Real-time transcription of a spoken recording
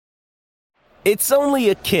It's only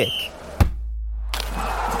a kick,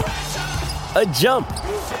 a jump,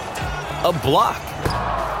 a block.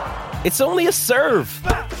 It's only a serve.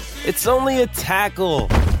 It's only a tackle,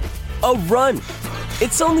 a run.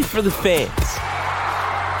 It's only for the fans.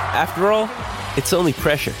 After all, it's only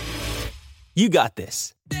pressure. You got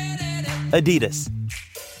this. Adidas.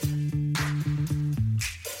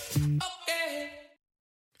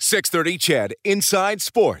 630 CHED Inside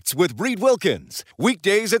Sports with Reed Wilkins.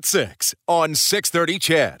 Weekdays at 6 on 630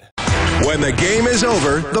 CHED. When the game is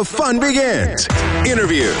over, the fun begins.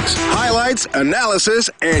 Interviews, highlights, analysis,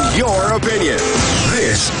 and your opinion.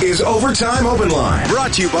 This is Overtime Open Line,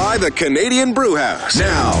 brought to you by the Canadian Brew House.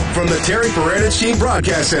 Now, from the Terry Peranich Team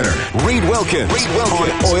Broadcast Center, Reed Wilkins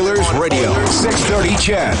on Oilers Radio, 630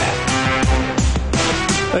 CHED.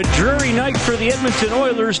 A dreary night for the Edmonton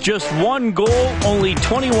Oilers. Just one goal, only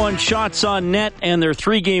 21 shots on net, and their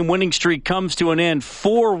three-game winning streak comes to an end.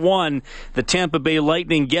 4-1. The Tampa Bay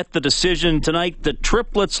Lightning get the decision tonight. The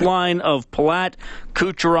triplets line of Palat,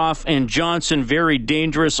 Kucherov, and Johnson, very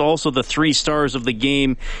dangerous. Also the three stars of the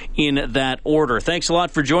game in that order. Thanks a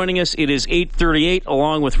lot for joining us. It is 8:38.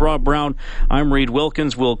 Along with Rob Brown, I'm Reed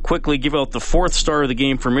Wilkins. We'll quickly give out the fourth star of the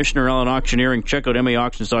game for Missioner Allen Auctioneering. Check out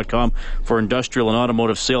MAauctions.com for industrial and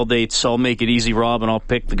automotive sale dates. I'll make it easy, Rob, and I'll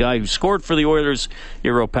pick the guy who scored for the Oilers,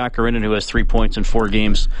 Iro Pakarinen, who has 3 points in 4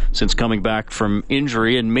 games since coming back from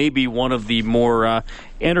injury, and maybe one of the more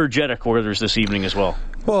energetic Oilers this evening as well.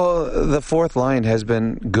 Well, the fourth line has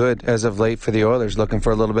been good as of late for the Oilers, looking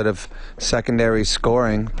for a little bit of secondary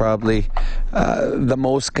scoring, probably the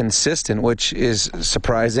most consistent, which is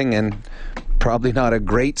surprising and probably not a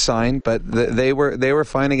great sign, but they were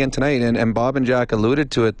fine again tonight. And Bob and Jack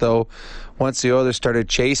alluded to it, though. Once the Oilers started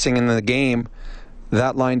chasing in the game,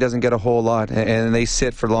 that line doesn't get a whole lot, and they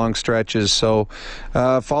sit for long stretches. So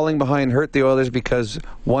falling behind hurt the Oilers because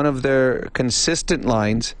one of their consistent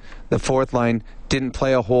lines, the fourth line, didn't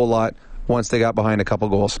play a whole lot once they got behind a couple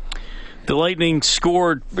goals. The Lightning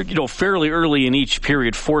scored, fairly early in each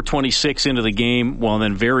period, 4:26 into the game. Well,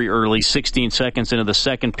 then very early, 16 seconds into the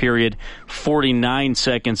second period, 49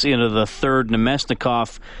 seconds into the third.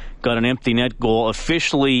 Nemesnikov got an empty net goal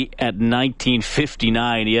officially at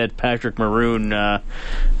 19:59. He had Patrick Maroon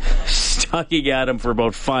tugging at him for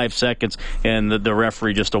about 5 seconds, and the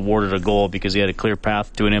referee just awarded a goal because he had a clear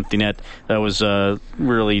path to an empty net. That was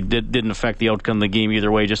really didn't affect the outcome of the game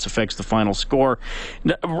either way, just affects the final score.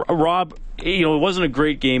 Now, Rob, it wasn't a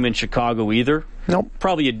great game in Chicago either. Nope.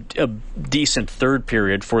 Probably a decent third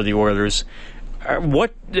period for the Oilers.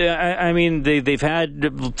 They've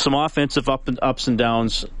had some offensive ups and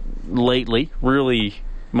downs lately, really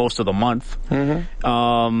most of the month.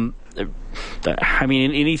 Mm-hmm.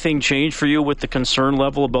 Anything changed for you with the concern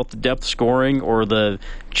level about the depth scoring or the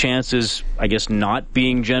chances, I guess, not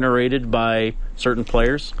being generated by certain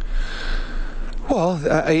players? Well,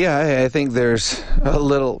 I think there's a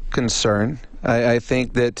little concern. I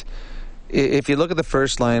think that if you look at the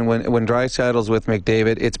first line, when Draisaitl's with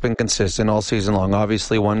McDavid, it's been consistent all season long.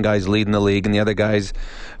 Obviously, one guy's leading the league, and the other guy's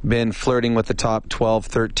been flirting with the top 12,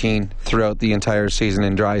 13 throughout the entire season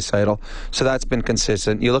in Draisaitl. So that's been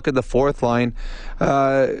consistent. You look at the fourth line,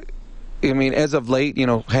 as of late,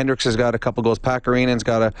 Hendricks has got a couple goals. Pakarinen's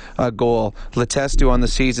got a goal. Letestu on the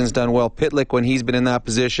season's done well. Pitlick, when he's been in that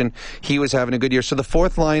position, he was having a good year. So the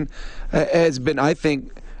fourth line has been, I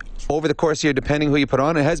think, over the course of the year, depending who you put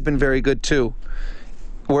on, it has been very good too.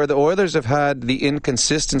 Where the Oilers have had the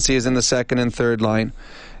inconsistencies in the second and third line.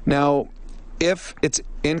 Now, if it's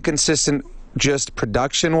inconsistent just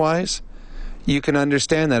production-wise, you can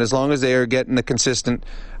understand that as long as they are getting the consistent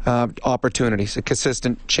opportunities, the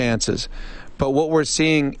consistent chances. But what we're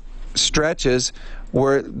seeing stretches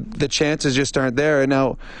where the chances just aren't there. And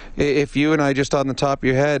now, if you and I just on the top of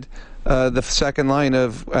your head, the second line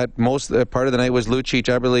at most part of the night was Lucic,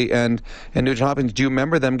 Eberle, and Nugent Hopkins. Do you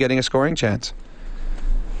remember them getting a scoring chance?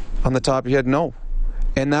 On the top of your head, no.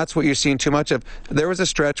 And that's what you're seeing too much of. There was a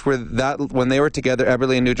stretch where when they were together,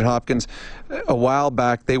 Eberle and Nugent Hopkins, a while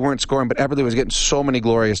back, they weren't scoring, but Eberle was getting so many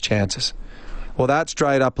glorious chances. Well, that's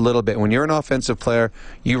dried up a little bit. When you're an offensive player,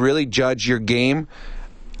 you really judge your game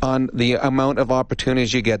on the amount of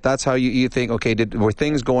opportunities you get. That's how you think, okay, were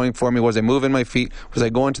things going for me? Was I moving my feet? Was I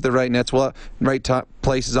going to the right nets? Well, right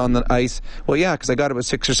places on the ice? Well, yeah, because I got about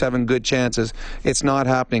 6 or 7 good chances. It's not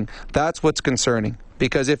happening. That's what's concerning.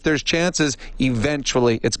 Because if there's chances,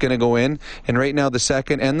 eventually it's going to go in. And right now, the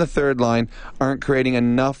second and the third line aren't creating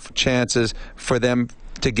enough chances for them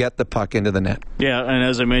to get the puck into the net. Yeah, and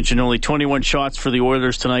as I mentioned, only 21 shots for the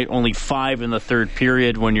Oilers tonight, only 5 in the third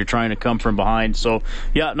period when you're trying to come from behind. So,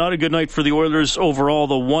 yeah, not a good night for the Oilers overall.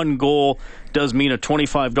 The one goal does mean a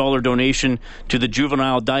 $25 donation to the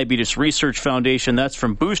Juvenile Diabetes Research Foundation. That's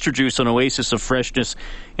from Booster Juice, an oasis of freshness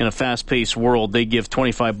in a fast-paced world. They give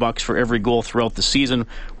 $25 for every goal throughout the season.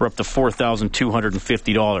 We're up to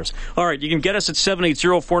 $4,250. All right, you can get us at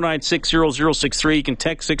 780-496-0063. You can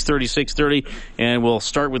text 630-630, and we'll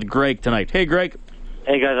start with Greg tonight. Hey, Greg.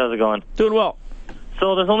 Hey, guys, how's it going? Doing well.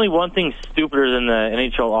 So there's only one thing stupider than the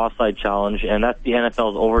NHL offside challenge, and that's the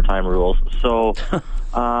NFL's overtime rules. So,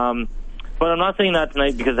 but I'm not saying that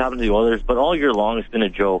tonight because it happened to the Oilers, but all year long it's been a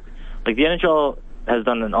joke. Like, the NHL has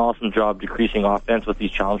done an awesome job decreasing offense with these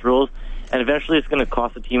challenge rules, and eventually it's going to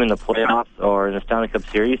cost a team in the playoffs or in the Stanley Cup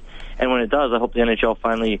Series. And when it does, I hope the NHL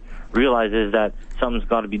finally realizes that something's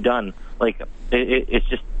got to be done. Like, it's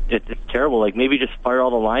terrible. Like, maybe just fire all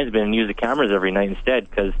the linesmen and use the cameras every night instead,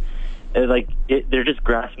 because they're just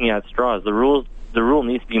grasping at straws. The rule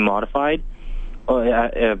needs to be modified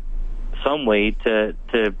some way to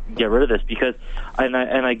get rid of this, because I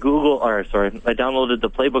downloaded the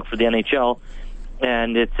playbook for the NHL,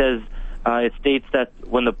 and it says it states that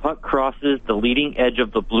when the puck crosses the leading edge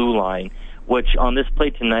of the blue line, which on this play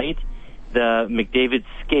tonight, the McDavid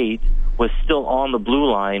skate was still on the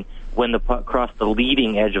blue line when the puck crossed the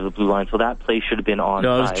leading edge of the blue line, so that play should have been onside.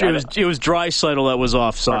 No, it was Draisaitl that was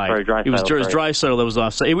offside. Draisaitl, it was Draisaitl that was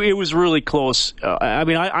offside. It was really close.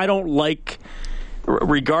 I don't like,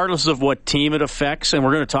 regardless of what team it affects, and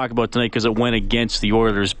we're going to talk about tonight because it went against the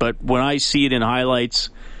Oilers, but when I see it in highlights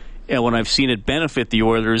and when I've seen it benefit the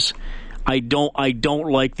Oilers, I don't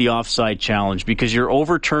like the offside challenge, because you're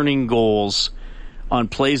overturning goals on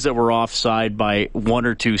plays that were offside by 1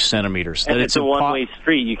 or 2 centimeters. And it's a one-way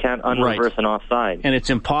street. You can't unreverse an offside. And it's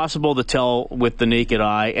impossible to tell with the naked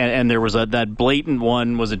eye. And there was that blatant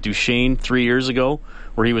one, was it Duchesne 3 years ago,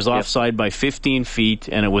 where he was offside by 15 feet,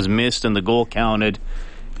 and it was missed, and the goal counted.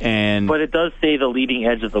 But it does say the leading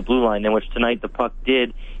edge of the blue line, in which tonight the puck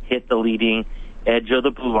did hit the leading edge of the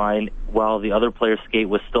blue line while the other player's skate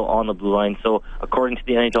was still on the blue line. So according to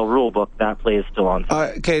the NHL rule book, that play is still on.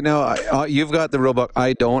 Okay, now you've got the rule book.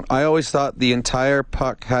 I don't. I always thought the entire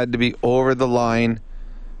puck had to be over the line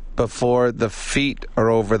before the feet are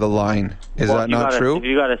over the line. Is that not true? If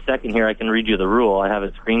you got a second here, I can read you the rule. I have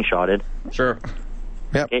it screenshotted. Sure.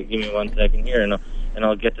 Yep. Okay, give me 1 second here, and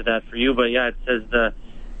I'll get to that for you. But yeah, it says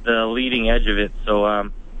the leading edge of it. So,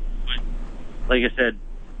 like I said,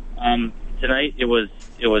 tonight it was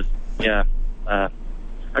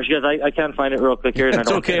actually, guys, I can't find it real quick here.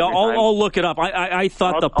 It's okay. I'll look it up. I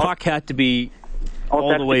thought the puck had to be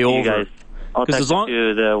all the way over. Guys. I'll text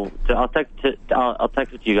it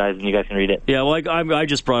to you guys, and you guys can read it. Yeah, well, I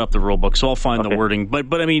just brought up the rule book, so I'll find the wording.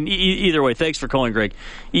 But I mean, either way, thanks for calling, Greg.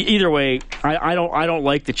 Either way, I don't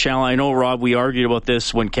like the challenge. I know, Rob, we argued about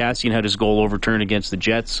this when Kassian had his goal overturned against the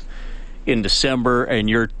Jets in December, and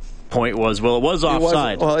your point was, well, it was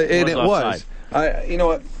offside. It was. You know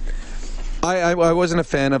what? I wasn't a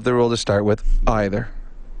fan of the rule to start with either,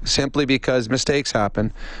 simply because mistakes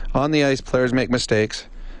happen. On the ice, players make mistakes.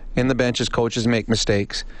 In the benches, coaches make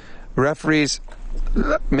mistakes. Referees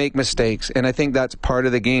make mistakes, and I think that's part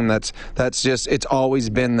of the game. That's just, it's always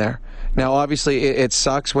been there. Now, obviously, it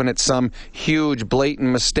sucks when it's some huge, blatant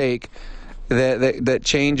mistake that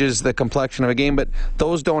changes the complexion of a game, but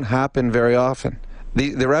those don't happen very often.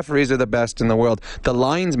 The referees are the best in the world. The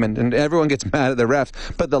linesmen, and everyone gets mad at the refs,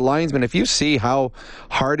 but the linesmen, if you see how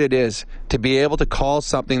hard it is to be able to call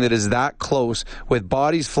something that is that close with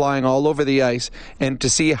bodies flying all over the ice, and to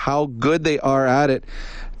see how good they are at it,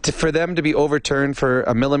 for them to be overturned for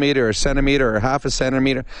a millimeter or a centimeter or half a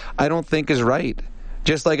centimeter, I don't think is right.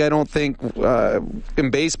 Just like I don't think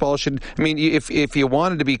in baseball should... I mean, if you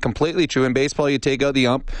wanted to be completely true, in baseball you take out the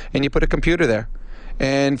ump and you put a computer there.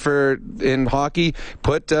 And in hockey,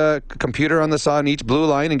 put a computer on each blue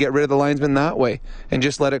line and get rid of the linesman that way, and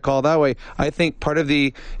just let it call that way. I think part of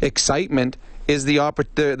the excitement is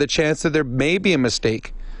the chance that there may be a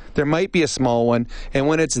mistake. There might be a small one, and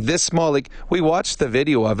when it's this small, like we watched the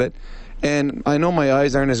video of it, and I know my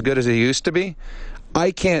eyes aren't as good as they used to be. I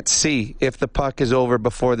can't see if the puck is over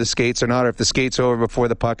before the skates or not, or if the skates are over before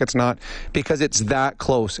the puck it's not, because it's that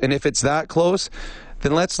close. And if it's that close,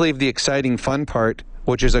 then let's leave the exciting fun part,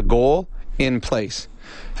 which is a goal, in place.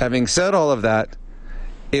 Having said all of that,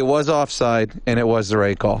 it was offside, and it was the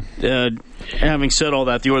right call. Having said all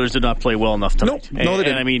that, the Oilers did not play well enough tonight. No, they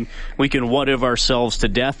didn't. And, I mean, we can what-if ourselves to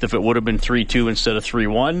death if it would have been 3-2 instead of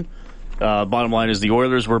 3-1. Bottom line is the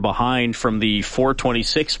Oilers were behind from the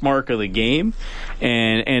 4:26 mark of the game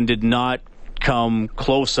and did not come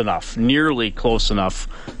close enough, nearly close enough,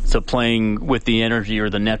 to playing with the energy or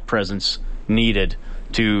the net presence needed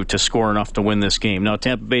to score enough to win this game. Now,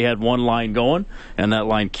 Tampa Bay had one line going, and that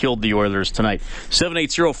line killed the Oilers tonight.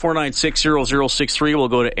 780-496-0063. We'll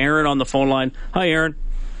go to Aaron on the phone line. Hi, Aaron.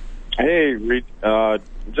 Hey, Reed.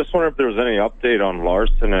 Just wondering if there was any update on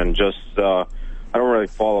Larson, and just I don't really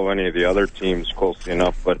follow any of the other teams closely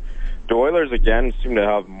enough, but the Oilers again seem to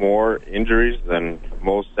have more injuries than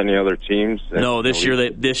most any other teams. No, this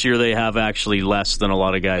year they have actually less than a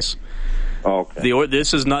lot of guys. Oh, okay.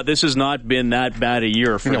 This has not been that bad a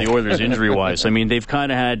year for the Oilers injury wise. I mean, they've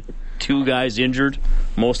kind of had two guys injured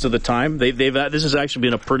most of the time. This has actually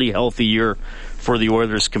been a pretty healthy year for the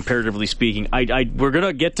Oilers, comparatively speaking. We're going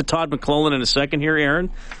to get to Todd McLellan in a second here, Aaron.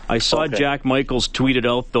 I saw Jack Michaels tweeted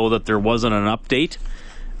out, though, that there wasn't an update.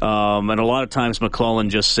 And a lot of times McLellan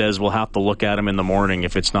just says we'll have to look at him in the morning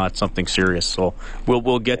if it's not something serious. So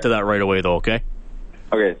we'll get to that right away, though, okay?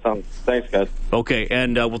 Okay, thanks, guys. Okay,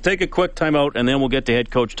 and we'll take a quick timeout, and then we'll get to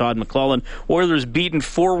head coach Todd McLellan. Oilers beaten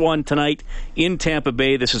 4-1 tonight in Tampa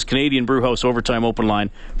Bay. This is Canadian Brewhouse Overtime Open Line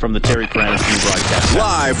from the Terry Paranych Team Broadcast Center.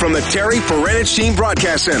 Live from the Terry Paranych Team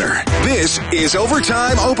Broadcast Center, this is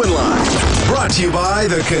Overtime Open Line. Brought to you by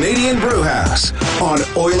the Canadian Brewhouse on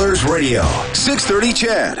Oilers Radio. 630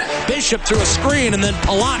 CHED. Bishop threw a screen, and then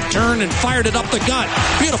Palat turned and fired it up the gut.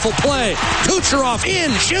 Beautiful play. Kucherov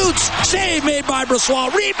in, shoots. Save made by Brossoit.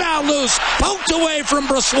 Rebound loose. Poked away from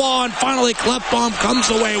Brossoit, and finally Klefbom comes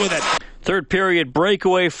away with it. Third period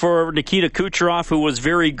breakaway for Nikita Kucherov, who was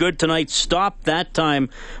very good tonight. Stopped that time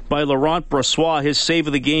by Laurent Brossoit. His save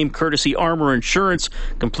of the game, courtesy Armor Insurance.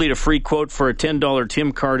 Complete a free quote for a $10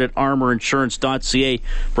 Tim card at armorinsurance.ca.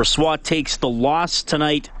 Brossoit takes the loss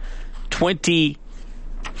tonight.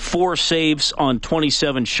 24 saves on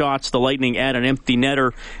 27 shots. The Lightning add an empty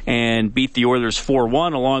netter and beat the Oilers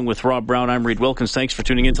 4-1 along with Rob Brown. I'm Reed Wilkins. Thanks for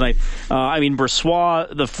tuning in tonight.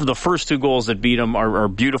 Brossoit, the first two goals that beat him are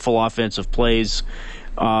beautiful offensive plays.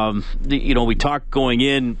 We talked going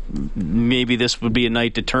in, maybe this would be a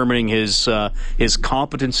night determining his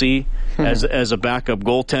competency as a backup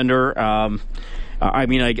goaltender.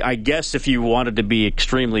 I guess if you wanted to be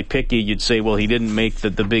extremely picky, you'd say, well, he didn't make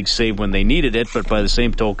the big save when they needed it. But by the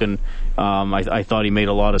same token, I thought he made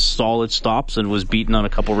a lot of solid stops and was beaten on a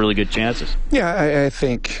couple really good chances. Yeah, I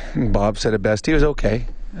think Bob said it best. He was okay.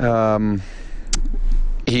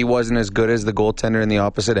 He wasn't as good as the goaltender in the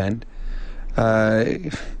opposite end.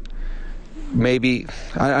 Maybe,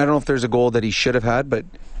 I don't know if there's a goal that he should have had, but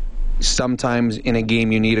sometimes in a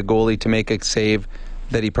game you need a goalie to make a save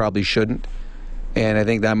that he probably shouldn't. And I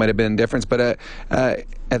think that might have been a difference. But at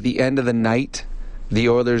the end of the night, the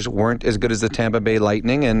Oilers weren't as good as the Tampa Bay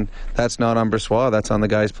Lightning, and that's not on Brossoit. That's on the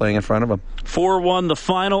guys playing in front of him. 4-1 the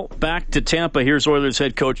final. Back to Tampa. Here's Oilers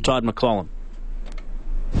head coach Todd McLellan.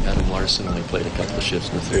 Adam Larson only played a couple of shifts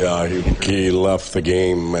in the third. Yeah, he left the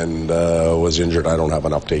game and was injured. I don't have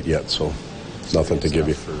an update yet, so nothing to give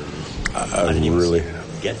you. I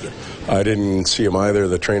didn't see him either.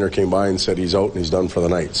 The trainer came by and said he's out and he's done for the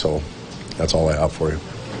night, so that's all I have for you.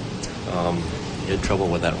 You had trouble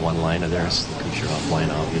with that one line of theirs, the Kucherov line,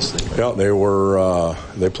 obviously. Yeah,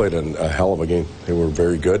 they played a hell of a game. They were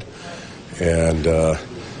very good. And,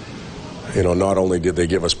 not only did they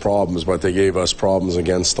give us problems, but they gave us problems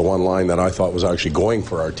against the one line that I thought was actually going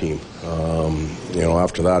for our team.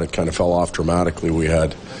 After that, it kind of fell off dramatically. We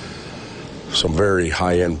had some very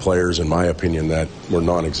high-end players, in my opinion, that were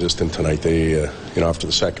non-existent tonight. They, after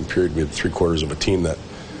the second period, we had three-quarters of a team that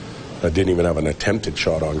didn't even have an attempted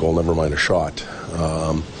shot on goal, never mind a shot.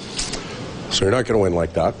 So you're not going to win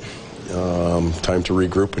like that. Time to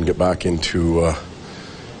regroup and get back into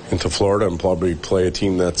Florida and probably play a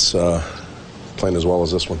team that's playing as well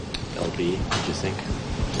as this one. LB, did you think? I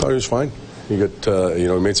thought he was fine. He got, he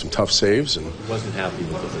made some tough saves. And he wasn't happy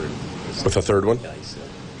with the third. With the third one? Yeah, he said.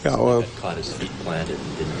 Yeah, well, caught his feet planted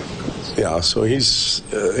and didn't have calls. Yeah, so he's,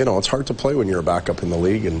 it's hard to play when you're a backup in the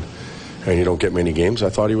league and you don't get many games. I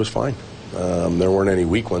thought he was fine. There weren't any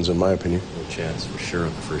weak ones, in my opinion. No chance for sure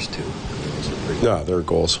of the first two. Yeah, they're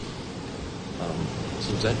goals.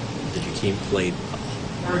 So did your team play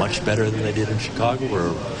much better than they did in Chicago,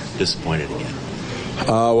 or disappointed again?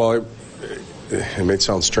 It may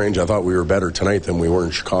sound strange. I thought we were better tonight than we were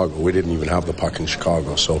in Chicago. We didn't even have the puck in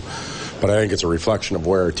Chicago. But I think it's a reflection of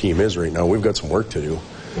where our team is right now. We've got some work to do.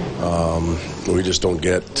 We just don't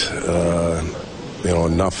get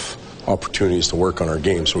enough opportunities to work on our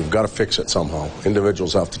game. So we've got to fix it somehow.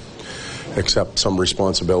 Individuals have to accept some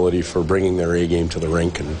responsibility for bringing their A game to the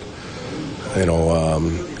rink, and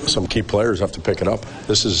some key players have to pick it up.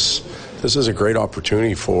 This is a great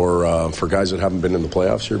opportunity for guys that haven't been in the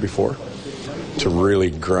playoffs here before to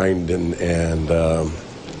really grind and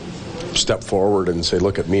step forward and say,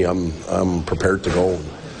 look at me, I'm prepared to go.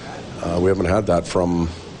 We haven't had that from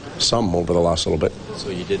some over the last little bit. So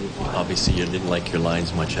you didn't like your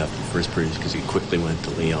lines much after the first period because you quickly went to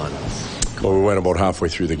Leon. Well, we went about halfway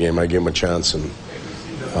through the game. I gave him a chance, and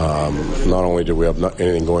not only did we have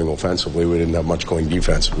anything going offensively, we didn't have much going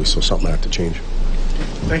defensively, so something had to change.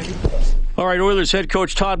 Thank you. All right, Oilers head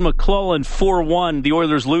coach Todd McClellan, 4-1. The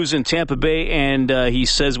Oilers lose in Tampa Bay, and he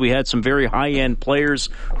says we had some very high-end players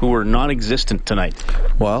who were non-existent tonight.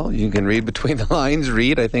 Well, you can read between the lines,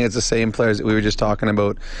 Reed. I think it's the same players that we were just talking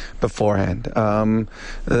about beforehand.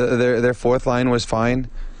 Their fourth line was fine.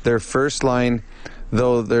 Their first line,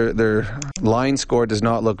 though their line score does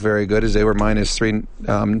not look very good, as they were -3.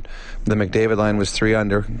 The McDavid line was 3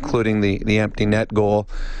 under, including the empty net goal.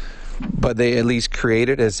 But they at least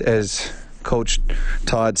created, as Coach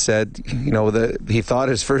Todd said, he thought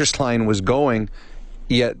his first line was going,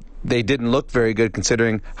 yet they didn't look very good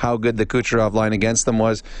considering how good the Kucherov line against them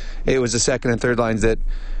was. It was the second and third lines that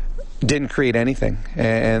didn't create anything,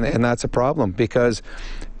 and that's a problem, because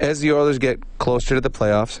as the Oilers get closer to the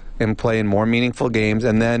playoffs and play in more meaningful games,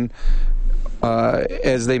 and then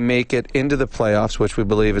as they make it into the playoffs, which we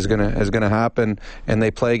believe is going to happen, and they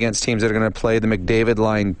play against teams that are going to play the McDavid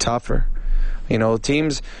line tougher.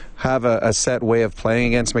 Teams have a set way of playing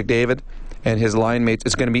against McDavid, and his line mates.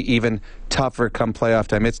 It's going to be even tougher come playoff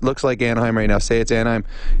time. It looks like Anaheim right now. Say it's Anaheim.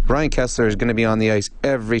 Ryan Kessler is going to be on the ice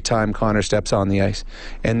every time Connor steps on the ice,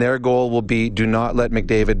 and their goal will be, do not let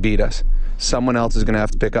McDavid beat us. Someone else is going to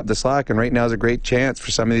have to pick up the slack, and right now is a great chance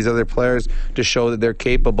for some of these other players to show that they're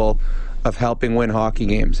capable of helping win hockey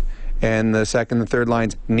games. And the second and third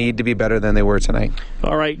lines need to be better than they were tonight.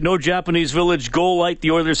 All right, no Japanese Village goal light. The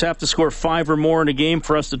Oilers have to score 5 or more in a game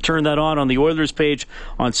for us to turn that on the Oilers page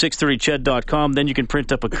on 630ched.com. Then you can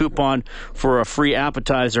print up a coupon for a free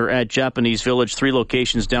appetizer at Japanese Village, 3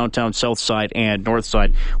 locations, downtown, south side, and north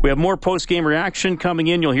side. We have more post-game reaction coming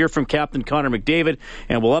in. You'll hear from Captain Connor McDavid,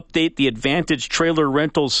 and we'll update the Advantage Trailer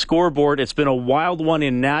Rentals scoreboard. It's been a wild one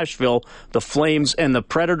in Nashville. The Flames and the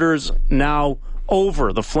Predators now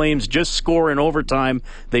over. The Flames just score in overtime.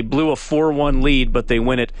 They blew a 4-1 lead, but they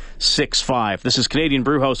win it 6-5. This is Canadian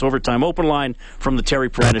Brewhouse Overtime Open Line from the Terry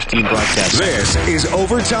Paranych Team Broadcast. This is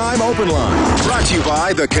Overtime Open Line, brought to you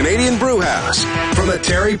by the Canadian Brewhouse. From the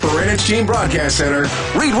Terry Paranych Team Broadcast Center,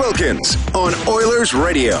 Reed Wilkins on Oilers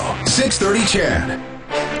Radio, 630 CHED.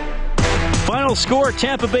 Final score,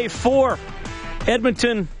 Tampa Bay 4,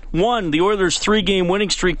 Edmonton 1. The Oilers' 3-game winning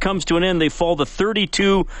streak comes to an end. They fall to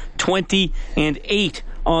 32-20-8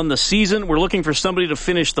 on the season. We're looking for somebody to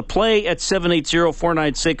finish the play at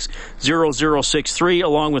 780-496-0063.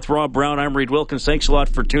 Along with Rob Brown, I'm Reed Wilkins. Thanks a lot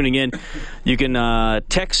for tuning in. You can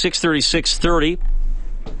text 630-630.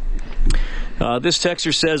 This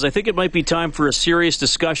texter says, I think it might be time for a serious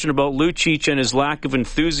discussion about Lucic and his lack of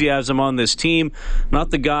enthusiasm on this team.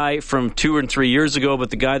 Not the guy from 2 and 3 years ago,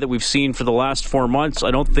 but the guy that we've seen for the last 4 months.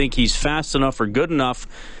 I don't think he's fast enough or good enough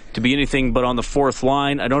to be anything but on the fourth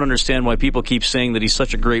line. I don't understand why people keep saying that he's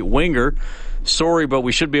such a great winger. Sorry, but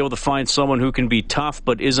we should be able to find someone who can be tough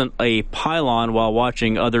but isn't a pylon while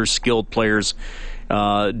watching other skilled players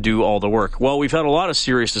do all the work. Well, we've had a lot of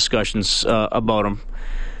serious discussions about him.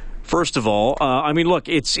 First of all, look,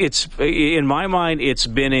 it's in my mind, it's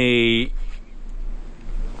been a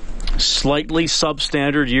slightly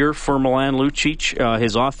substandard year for Milan Lucic.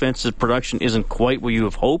 His offensive production isn't quite what you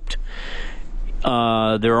have hoped.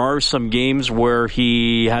 There are some games where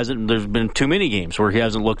there's been too many games where he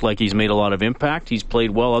hasn't looked like he's made a lot of impact. He's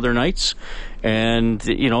played well other nights. And,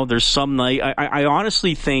 there's some night. I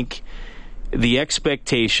honestly think the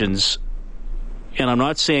expectations, and I'm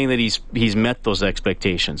not saying that he's met those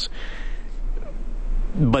expectations,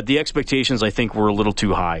 but the expectations I think were a little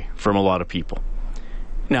too high from a lot of people.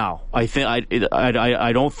 Now,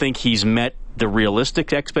 I don't think he's met the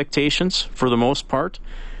realistic expectations for the most part,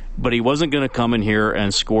 but he wasn't going to come in here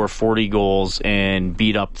and score 40 goals and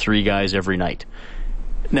beat up 3 guys every night.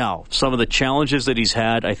 Now, some of the challenges that he's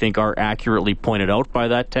had, I think, are accurately pointed out by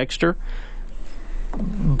that texter.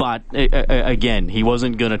 But, again, he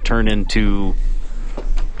wasn't going to turn into,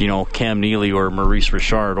 Cam Neely or Maurice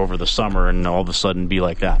Richard over the summer and all of a sudden be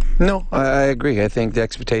like that. No, I agree. I think the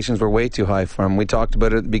expectations were way too high for him. We talked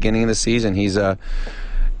about it at the beginning of the season. He's a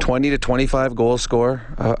 20 to 25 goal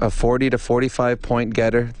scorer, a 40 to 45 point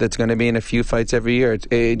getter that's going to be in a few fights every year.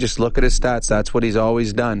 Just look at his stats. That's what he's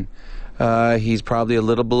always done. He's probably a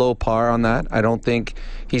little below par on that. I don't think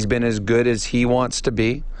he's been as good as he wants to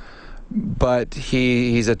be. But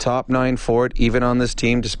he's a top 9 forward, even on this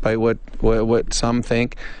team, despite what some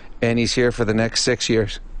think, and he's here for the next 6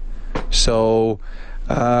 years. So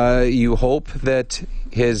You hope that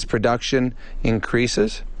his production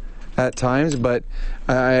increases at times, but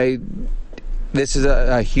this is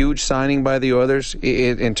a huge signing by the Oilers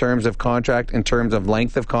in terms of contract, in terms of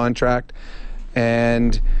length of contract,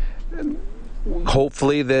 and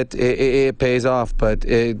hopefully that it pays off. But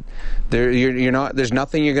there's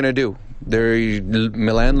nothing you're going to do.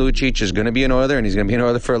 Milan Lucic is going to be an Oiler, and he's going to be an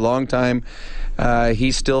Oiler for a long time.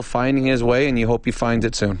 He's still finding his way, and you hope he finds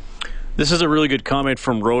it soon. This is a really good comment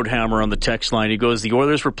from Roadhammer on the text line. He goes, the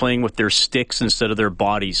Oilers were playing with their sticks instead of their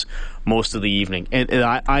bodies most of the evening. And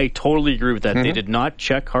I totally agree with that. Mm-hmm. They did not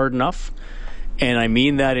check hard enough. And I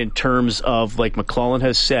mean that in terms of, like McLellan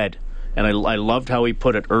has said, and I loved how he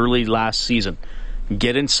put it early last season,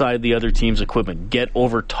 get inside the other team's equipment. Get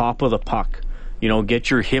over top of the puck. Get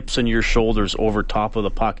your hips and your shoulders over top of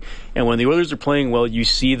the puck. And when the Oilers are playing well, you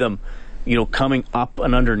see them coming up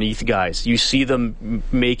and underneath guys. You see them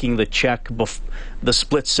making the check the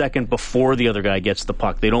split second before the other guy gets the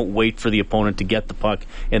puck. They don't wait for the opponent to get the puck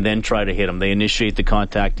and then try to hit him. They initiate the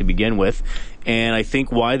contact to begin with. And I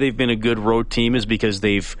think why they've been a good road team is because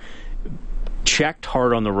they've checked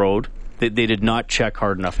hard on the road. They did not check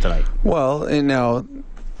hard enough tonight. Well, and now,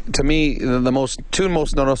 to me, the two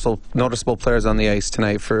most noticeable players on the ice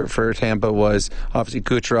tonight for Tampa was obviously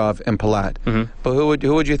Kucherov and Palat. Mm-hmm. But who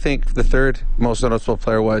would you think the third most noticeable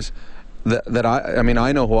player was?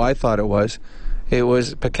 I know who I thought it was. It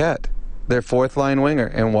was Paquette, their fourth line winger.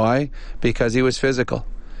 And why? Because he was physical.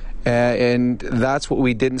 And that's what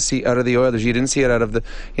we didn't see out of the Oilers. You didn't see it out of the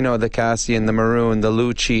Kassian, the Maroon, the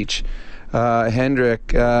Lucic,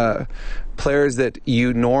 Hendrick, players that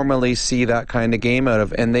you normally see that kind of game out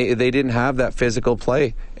of, and they didn't have that physical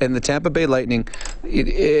play. And the Tampa Bay Lightning,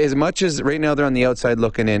 as much as right now they're on the outside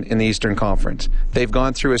looking in the Eastern Conference, they've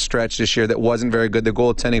gone through a stretch this year that wasn't very good. The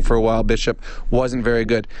goaltending for a while, Bishop, wasn't very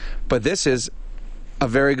good. But this is a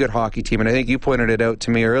very good hockey team, and I think you pointed it out to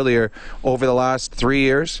me earlier. Over the last 3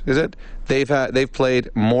 years, is it? They've played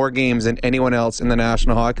more games than anyone else in the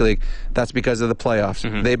National Hockey League. That's because of the playoffs.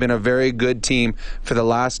 Mm-hmm. They've been a very good team for the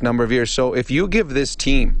last number of years. So if you give this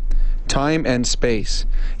team time and space,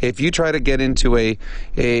 if you try to get into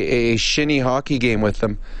a shinny hockey game with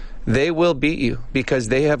them, they will beat you because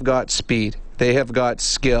they have got speed. They have got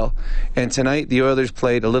skill. And tonight the Oilers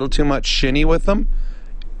played a little too much shinny with them,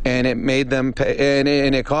 and it made them pay, and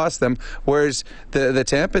it cost them. Whereas the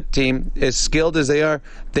Tampa team, as skilled as they are,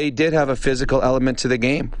 they did have a physical element to the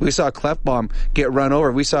game. We saw Klefbom get run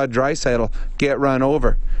over. We saw Draisaitl get run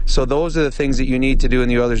over. So those are the things that you need to do, and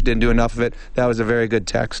the Oilers didn't do enough of it. That was a very good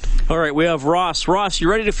text. All right, we have Ross. Ross, you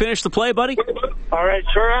ready to finish the play, buddy? All right,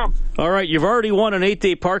 sure am. All right, you've already won an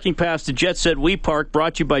 8-day parking pass to Jet Set We Park,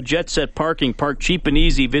 brought to you by Jet Set Parking. Park cheap and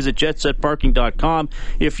easy. Visit jetsetparking.com.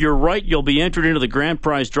 If you're right, you'll be entered into the grand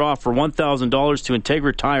prize draw for $1,000 to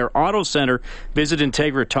Integra Tire Auto Center. Visit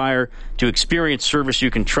Integra Tire to experience service you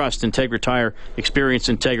can trust. Integra Tire, experience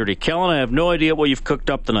integrity. Kellen, I have no idea what you've cooked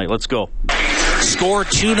up tonight. Let's go. Score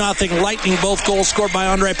 2-0 Lightning. Both goals scored by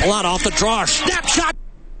Andre Palat off the draw. Snapshot.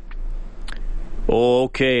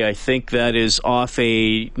 Okay, I think that is off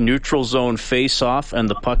a neutral zone face-off, and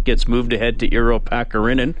the puck gets moved ahead to Iro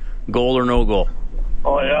Pakarinen. Goal or no goal?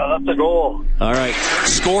 Oh, yeah, that's a goal. All right.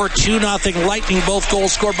 Score 2-0 Lightning. Both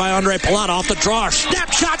goals scored by Andre Palat off the draw.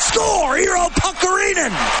 Snapshot score. Iro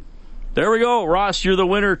Pakarinen. There we go. Ross, you're the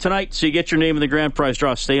winner tonight, so you get your name in the grand prize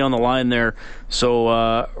draw. Stay on the line there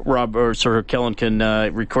so Kellen can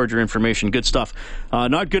record your information. Good stuff.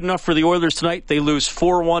 Not good enough for the Oilers tonight. They lose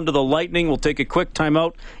 4-1 to the Lightning. We'll take a quick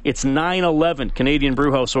timeout. It's 9:11, Canadian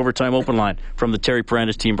Brewhouse Overtime Open Line from the Terry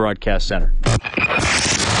Peranich Team Broadcast Center.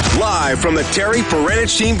 Live from the Terry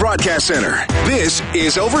Peranich Team Broadcast Center, this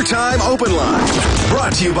is Overtime Open Line.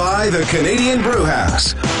 Brought to you by the Canadian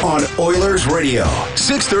Brewhouse on Oilers Radio,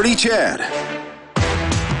 630 CHED.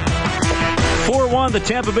 4-1, the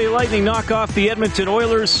Tampa Bay Lightning knock off the Edmonton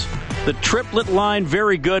Oilers. The triplet line,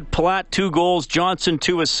 very good. Palat, 2 goals. Johnson,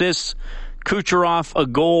 2 assists. Kucherov, a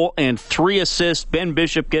goal and 3 assists. Ben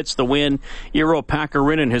Bishop gets the win. Iro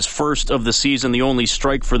Pakarinen, his first of the season, the only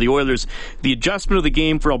strike for the Oilers. The adjustment of the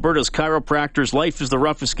game for Alberta's chiropractors. Life is the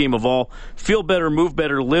roughest game of all. Feel better, move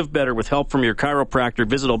better, live better with help from your chiropractor.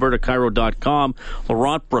 Visit albertachiro.com.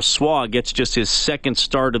 Laurent Brossoit gets just his second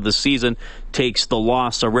start of the season. Takes the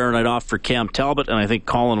loss, a rare night off for Cam Talbot, and I think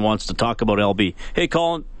Colin wants to talk about LB. Hey,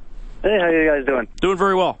 Colin. Hey, how you guys doing? Doing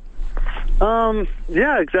very well.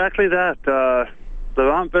 Yeah, exactly that.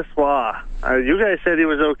 Laurent Brossoit. You guys said he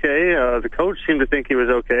was okay. The coach seemed to think he was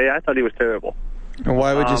okay. I thought he was terrible. And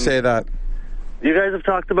why would you say that? You guys have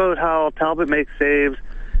talked about how Talbot makes saves.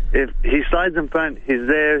 If he slides in front, he's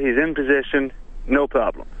there, he's in position, no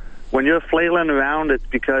problem. when you're flailing around, it's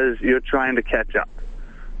because you're trying to catch up.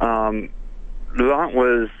 Laurent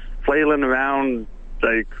was flailing around,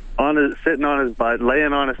 like sitting on his butt,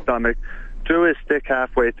 laying on his stomach, threw his stick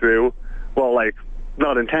halfway through. Well, like,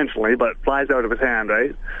 not intentionally, but flies out of his hand,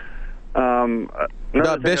 right?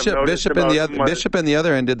 Bishop and the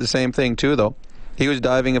other end did the same thing too, though. He was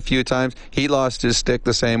diving a few times. He lost his stick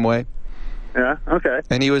the same way. Yeah, okay.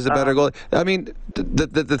 And he was the better goalie. I mean,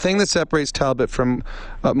 the thing that separates Talbot from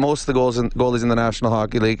most of the goalies in the National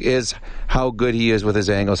Hockey League is how good he is with his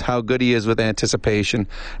angles, how good he is with anticipation,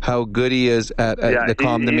 how good he is at the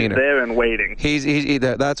calm demeanor. He's there and waiting.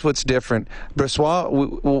 That's what's different.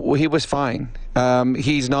 Brossoit, he was fine.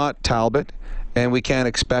 He's not Talbot, and we can't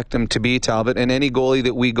expect him to be Talbot. And any goalie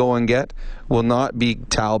that we go and get will not be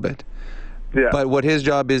Talbot. Yeah. But what his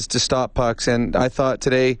job is to stop pucks, and I thought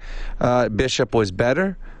today Bishop was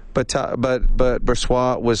better, but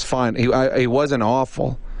Brossoit was fine. He wasn't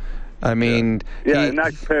awful. I mean, in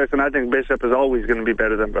that comparison, I think Bishop is always going to be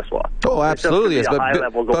better than Brossoit. Oh, absolutely, yes.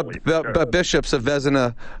 But Bishop's a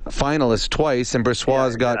Vezina finalist twice, and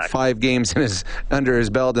Brossoit's got 5 games under his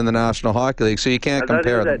belt in the National Hockey League, so you can't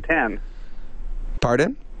compare them. At 10.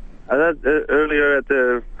 Pardon? I thought earlier at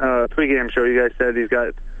the pregame show, you guys said he's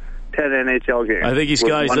got 10 NHL games. I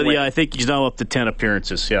think he's now up to 10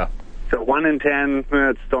 appearances, yeah. So 1 in 10,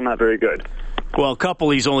 it's still not very good. Well, a couple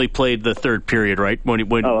he's only played the third period, right?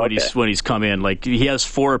 When he's come in, like he has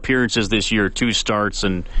 4 appearances this year, 2 starts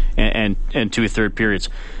and 2 third periods.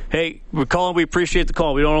 Hey, Colin, we appreciate the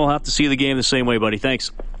call. We don't all have to see the game the same way, buddy.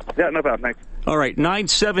 Thanks. Yeah, no problem. Thanks. All right,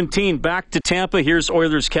 9:17, back to Tampa. Here's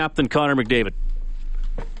Oilers captain Connor McDavid.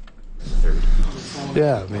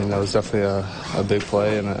 Yeah, I mean, that was definitely a big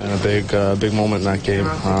play and a big moment in that game.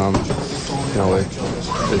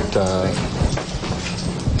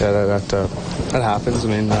 That happens. I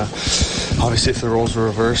mean, obviously, if the roles were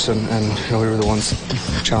reversed and we were the ones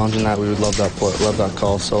challenging that, we would love that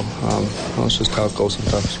call. So it's just how it goes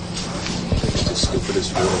sometimes. It's the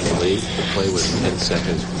stupidest rule in the league. The play was 10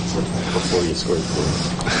 seconds before you scored the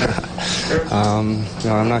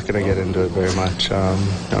goal. I'm not going to get into it very much.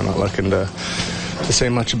 I'm not looking to say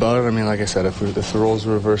much about it. I mean, like I said, if the roles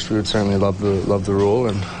were reversed, we would certainly love the rule,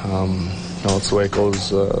 and it's the way it goes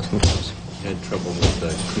sometimes. You had trouble with the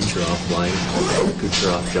Kucherov line,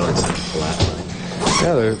 Kucherov, Johnson, flat line.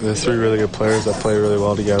 Yeah, they're 3 really good players that play really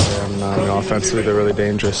well together, and offensively they're really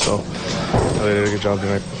dangerous. So they did a good job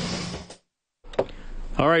tonight.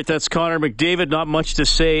 All right, that's Connor McDavid. Not much to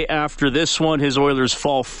say after this one. His Oilers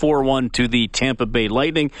fall 4-1 to the Tampa Bay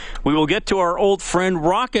Lightning. We will get to our old friend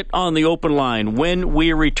Rocket on the open line when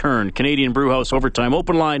we return. Canadian Brewhouse Overtime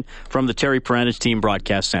Open Line from the Terry Peranich Team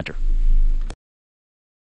Broadcast Center.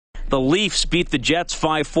 The Leafs beat the Jets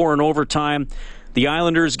 5-4 in overtime. The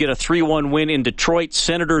Islanders get a 3-1 win in Detroit.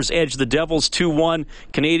 Senators edge the Devils 2-1.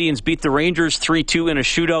 Canadians beat the Rangers 3-2 in a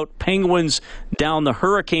shootout. Penguins down the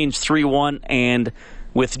Hurricanes 3-1. And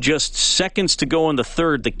with just seconds to go in the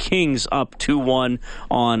third, the Kings up 2-1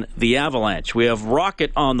 on the Avalanche. We have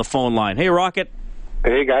Rocket on the phone line. Hey, Rocket.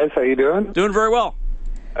 Hey, guys. How you doing? Doing very well.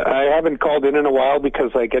 I haven't called in a while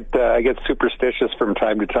because I get superstitious from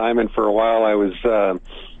time to time, and for a while I was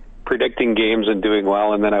predicting games and doing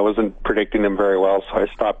well, and then I wasn't predicting them very well, so I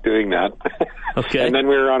stopped doing that. Okay. And then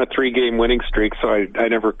we were on a 3-game winning streak, so I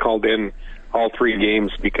never called in all 3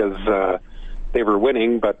 games because they were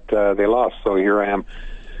winning, but they lost, so here I am.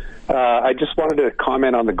 I just wanted to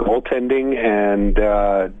comment on the goaltending and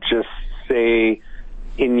just say,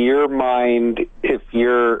 in your mind, if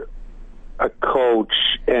you're a coach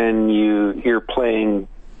and you're playing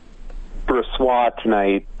Brossoit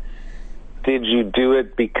tonight, did you do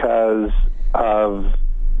it because of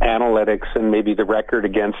analytics and maybe the record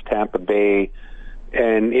against Tampa Bay?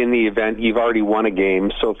 And in the event, you've already won a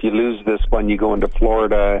game, so if you lose this one, you go into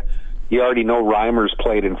Florida. You already know Reimer's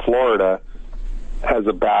played in Florida as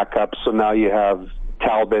a backup, so now you have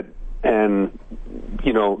Talbot and,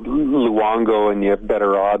 Luongo, and you have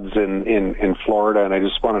better odds in Florida. And I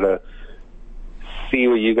just wanted to see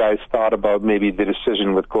what you guys thought about maybe the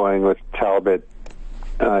decision with going with Talbot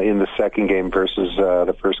in the second game versus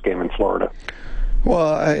the first game in Florida.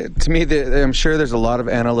 Well, to me, I'm sure there's a lot of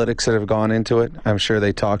analytics that have gone into it. I'm sure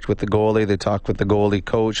they talked with the goalie, they talked with the goalie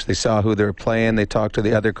coach, they saw who they were playing, they talked to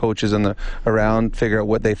the other coaches around, figure out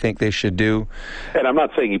what they think they should do. And I'm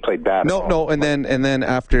not saying he played bad. No, and then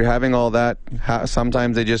after having all that,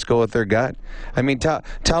 sometimes they just go with their gut. I mean,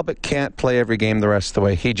 Talbot can't play every game the rest of the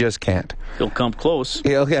way. He just can't. He'll come close.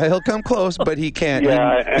 He'll come close, but he can't.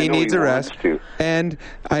 He needs a rest. And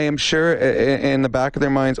I am sure in the back of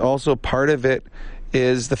their minds also part of it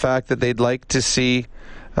is the fact that they'd like to see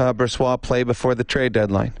Brossoit play before the trade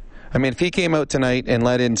deadline. I mean, if he came out tonight and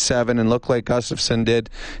let in 7 and looked like Gustafsson did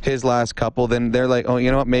his last couple, then they're like, oh,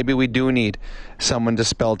 you know what, maybe we do need someone to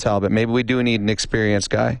spell Talbot. Maybe we do need an experienced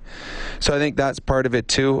guy. So I think that's part of it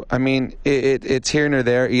too. I mean, it's here and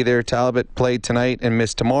there. Either Talbot played tonight and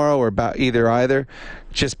missed tomorrow, or either,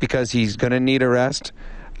 just because he's going to need a rest.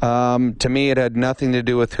 To me, it had nothing to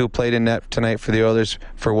do with who played in net tonight for the Oilers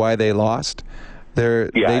for why they lost. They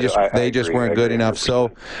just weren't good enough. 100%.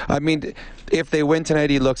 So, I mean, if they win tonight,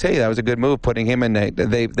 he looks, hey, that was a good move putting him in net.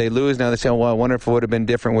 They lose now. They say, well, I wonder if it would have been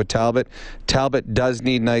different with Talbot. Talbot does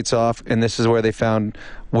need nights off, and this is where they found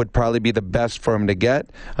would probably be the best for him to get.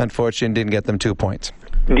 Unfortunately, didn't get them 2 points.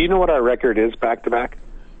 Do you know what our record is back-to-back?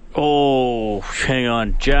 Oh, hang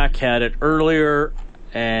on. Jack had it earlier,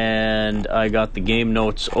 and I got the game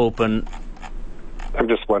notes open. I'm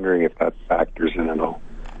just wondering if that factors in at all.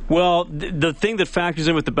 Well, the thing that factors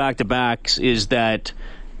in with the back-to-backs is that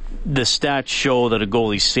the stats show that a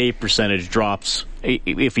goalie's save percentage drops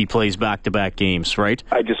if he plays back-to-back games, right?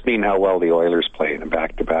 I just mean how well the Oilers play in the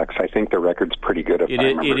back-to-backs. I think the record's pretty good if I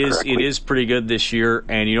remember correctly. It is pretty good this year,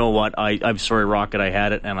 and you know what? I'm sorry, Rocket, I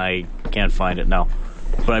had it, and I can't find it now.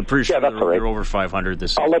 But I'm pretty sure they're over 500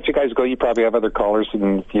 this season. I'll let you guys go. You probably have other callers,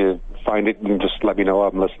 and if you find it, you can just let me know.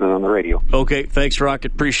 I'm listening on the radio. Okay, thanks,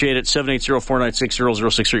 Rocket. Appreciate it.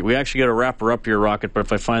 780-496-0063. We actually got to wrap her up here, Rocket, but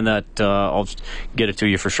if I find that, I'll get it to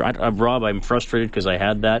you for sure. Rob, I'm frustrated because I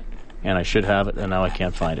had that, and I should have it, and now I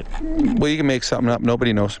can't find it. Well, you can make something up.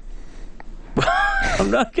 Nobody knows.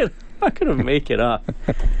 I'm not gonna make it up.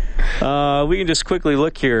 We can just quickly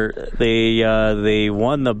look here. They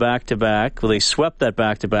won the back-to-back. Well, they swept that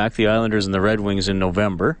back-to-back, the Islanders and the Red Wings, in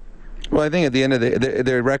November. Well, I think at the end of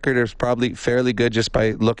their record is probably fairly good just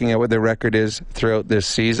by looking at what their record is throughout this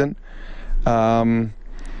season.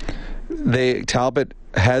 Talbot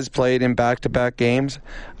has played in back-to-back games.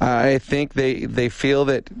 I think they feel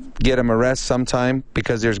that get him a rest sometime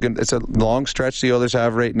because it's a long stretch the Oilers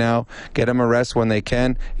have right now. Get him a rest when they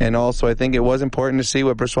can. And also I think it was important to see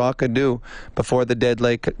what Brossoit could do before the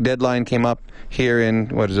deadline came up here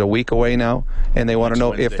in, a week away now. And they want to know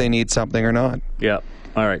Wednesday if they need something or not. Yeah.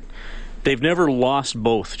 All right. They've never lost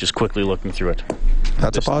both, just quickly looking through it.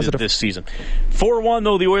 That's a positive. This season. 4-1,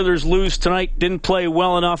 though, the Oilers lose tonight. Didn't play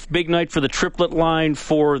well enough. Big night for the triplet line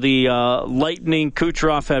for the Lightning.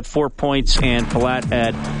 Kucherov had 4 points, and Palat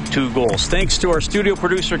had 2 goals. Thanks to our studio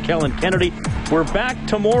producer, Kellen Kennedy. We're back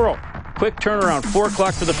tomorrow. Quick turnaround, 4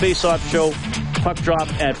 o'clock for the face-off show. Puck drop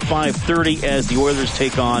at 5:30 as the Oilers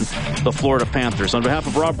take on the Florida Panthers. On behalf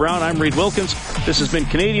of Rob Brown, I'm Reed Wilkins. This has been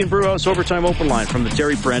Canadian Brewhouse Overtime Open Line from the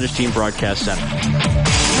Terry Brandish Team Broadcast Center.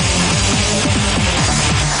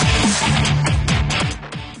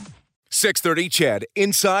 630 CHED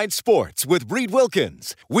Inside Sports with Reed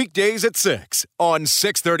Wilkins. Weekdays at 6 on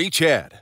 630 CHED.